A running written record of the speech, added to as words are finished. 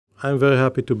I'm very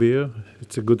happy to be here.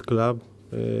 It's a good club.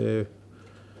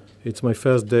 It's my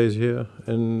first days here,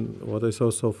 and what I saw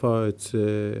so far, it's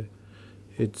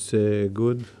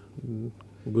good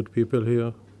people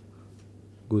here,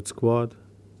 good squad.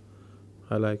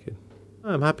 I like it.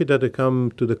 I'm happy that I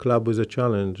come to the club with a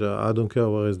challenge. I don't care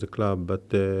where is the club,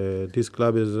 but this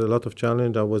club is a lot of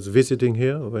challenge. I was visiting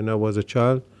here when I was a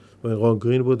child, when Ron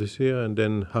Greenwood is here, and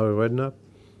then Harry Redknapp.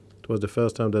 It was the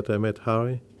first time that I met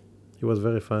Harry. He was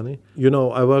very funny. You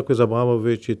know, I worked with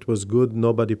Abramovich. It was good,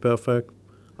 nobody perfect.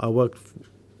 I worked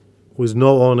with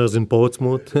no owners in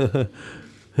Portsmouth,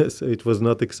 so it was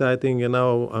not exciting. And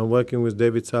now I'm working with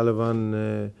David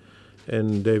Sullivan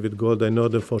and David Gold. I know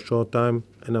them for a short time,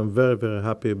 and I'm very, very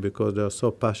happy because they are so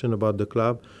passionate about the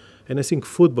club. And I think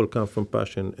football comes from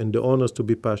passion, and the owners to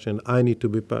be passionate. I need to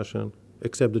be passionate,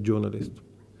 except the journalist.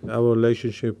 Our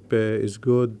relationship is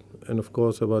good, and of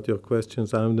course, about your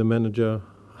questions, I'm the manager.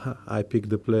 I pick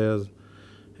the players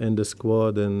and the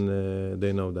squad, and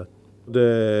they know that.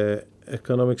 The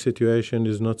economic situation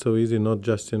is not so easy, not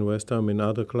just in West Ham, in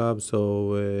other clubs.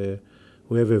 So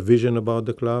we have a vision about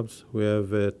the clubs. We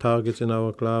have targets in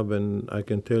our club, and I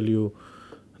can tell you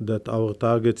that our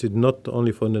targets is not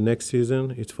only for the next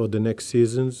season, it's for the next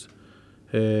seasons.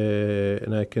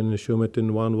 And I can assume it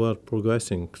in one word,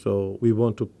 progressing. So we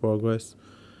want to progress.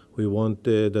 We want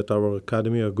that our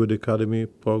academy, a good academy,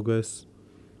 progress,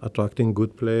 attracting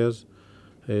good players.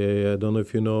 I don't know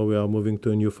if you know, we are moving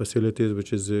to new facilities,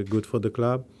 which is good for the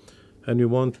club. And we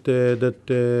want that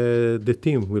the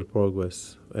team will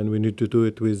progress. And we need to do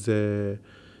it with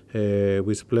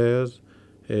players.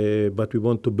 But we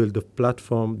want to build a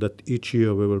platform that each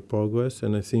year we will progress.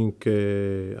 And I think,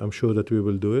 I'm sure that we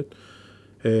will do it.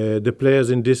 The players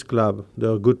in this club, they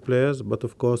are good players, but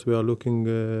of course we are looking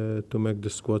to make the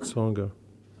squad stronger.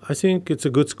 I think it's a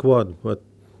good squad, but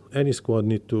any squad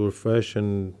needs to refresh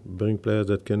and bring players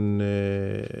that can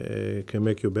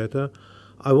make you better.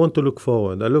 I want to look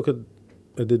forward. I look at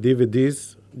the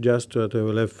DVDs just that I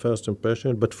will have first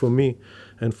impression, but for me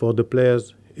and for the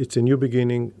players, it's a new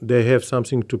beginning. They have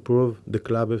something to prove. The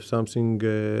club has something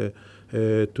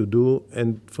to do,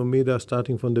 and for me, they're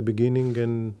starting from the beginning,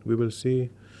 and we will see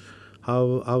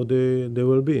how they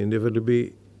will be. And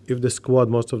if the squad,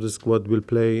 most of the squad will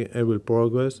play and will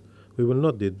progress, we will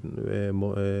not need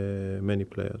many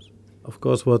players. Of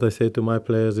course, what I say to my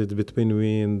players is between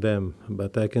me and them,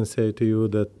 but I can say to you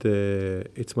that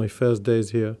it's my first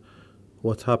days here.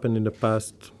 What happened in the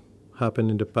past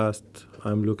happened in the past.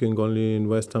 I'm looking only in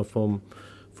West Ham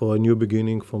for a new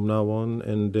beginning from now on,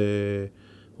 and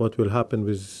what will happen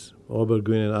with Robert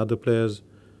Green and other players,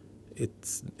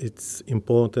 it's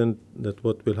important that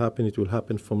what will happen, it will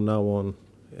happen from now on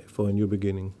for a new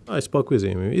beginning. I spoke with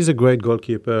him. He's a great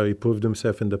goalkeeper. He proved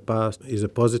himself in the past. He's a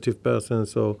positive person,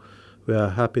 so we are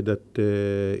happy that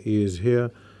he is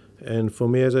here. And for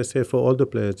me, as I say, for all the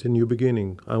players, it's a new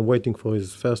beginning. I'm waiting for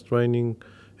his first training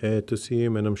to see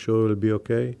him, and I'm sure he'll be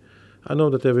okay. I know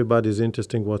that everybody is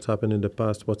interested in what's happened in the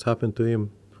past, what's happened to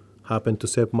him. Happened to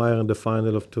Sepp Maier in the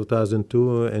final of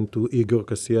 2002 and to Igor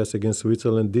Casillas against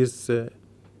Switzerland. This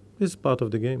is part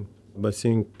of the game. I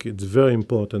think it's very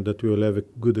important that we will have a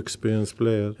good experienced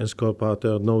player, and Scott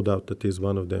Parker, no doubt that he's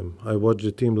one of them. I watched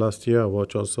the team last year. I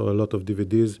watched also a lot of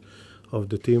DVDs of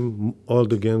the team, all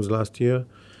the games last year.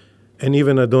 And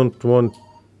even I don't want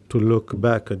to look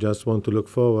back, I just want to look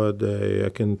forward. I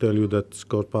can tell you that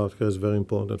Scott Parker is very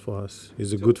important for us.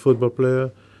 He's a good football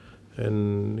player,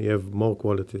 and you have more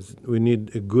qualities. We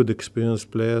need a good,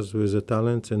 experienced players with the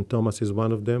talents, and Thomas is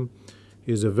one of them.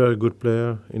 He's a very good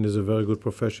player, and he's a very good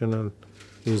professional.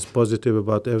 He's positive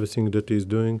about everything that he's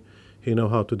doing. He knows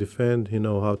how to defend, he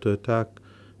knows how to attack,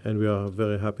 and we are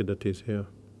very happy that he's here.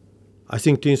 I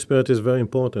think team spirit is very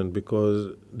important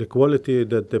because the quality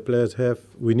that the players have,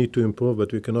 we need to improve,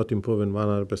 but we cannot improve in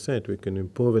 100%. We can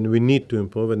improve, and we need to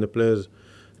improve, and the players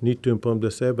need to improve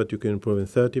themselves, but you can improve in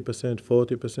 30%,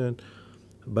 40%.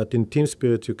 But in team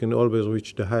spirit, you can always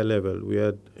reach the high level. We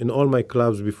had, in all my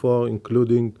clubs before,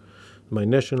 including my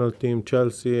national team,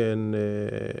 Chelsea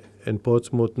and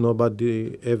Portsmouth,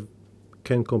 nobody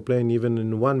can complain even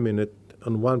in 1 minute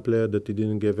on one player that he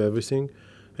didn't give everything.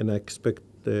 And I expect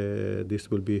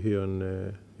this will be here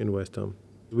in West Ham.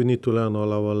 We need to learn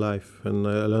all our life, and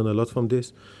I learn a lot from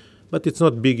this. But it's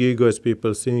not big ego as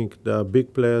people think. They are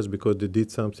big players because they did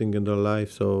something in their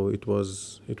life. So it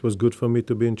was good for me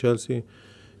to be in Chelsea.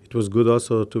 It was good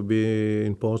also to be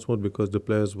in Portsmouth because the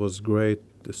players was great,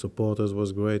 the supporters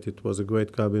was great. It was a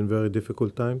great club in a very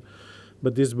difficult time.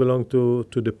 But this belonged to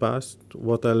the past.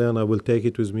 What I learned, I will take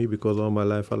it with me because all my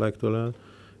life I like to learn.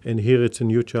 And here it's a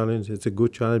new challenge. It's a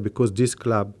good challenge because this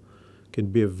club can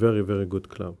be a very, very good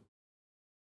club.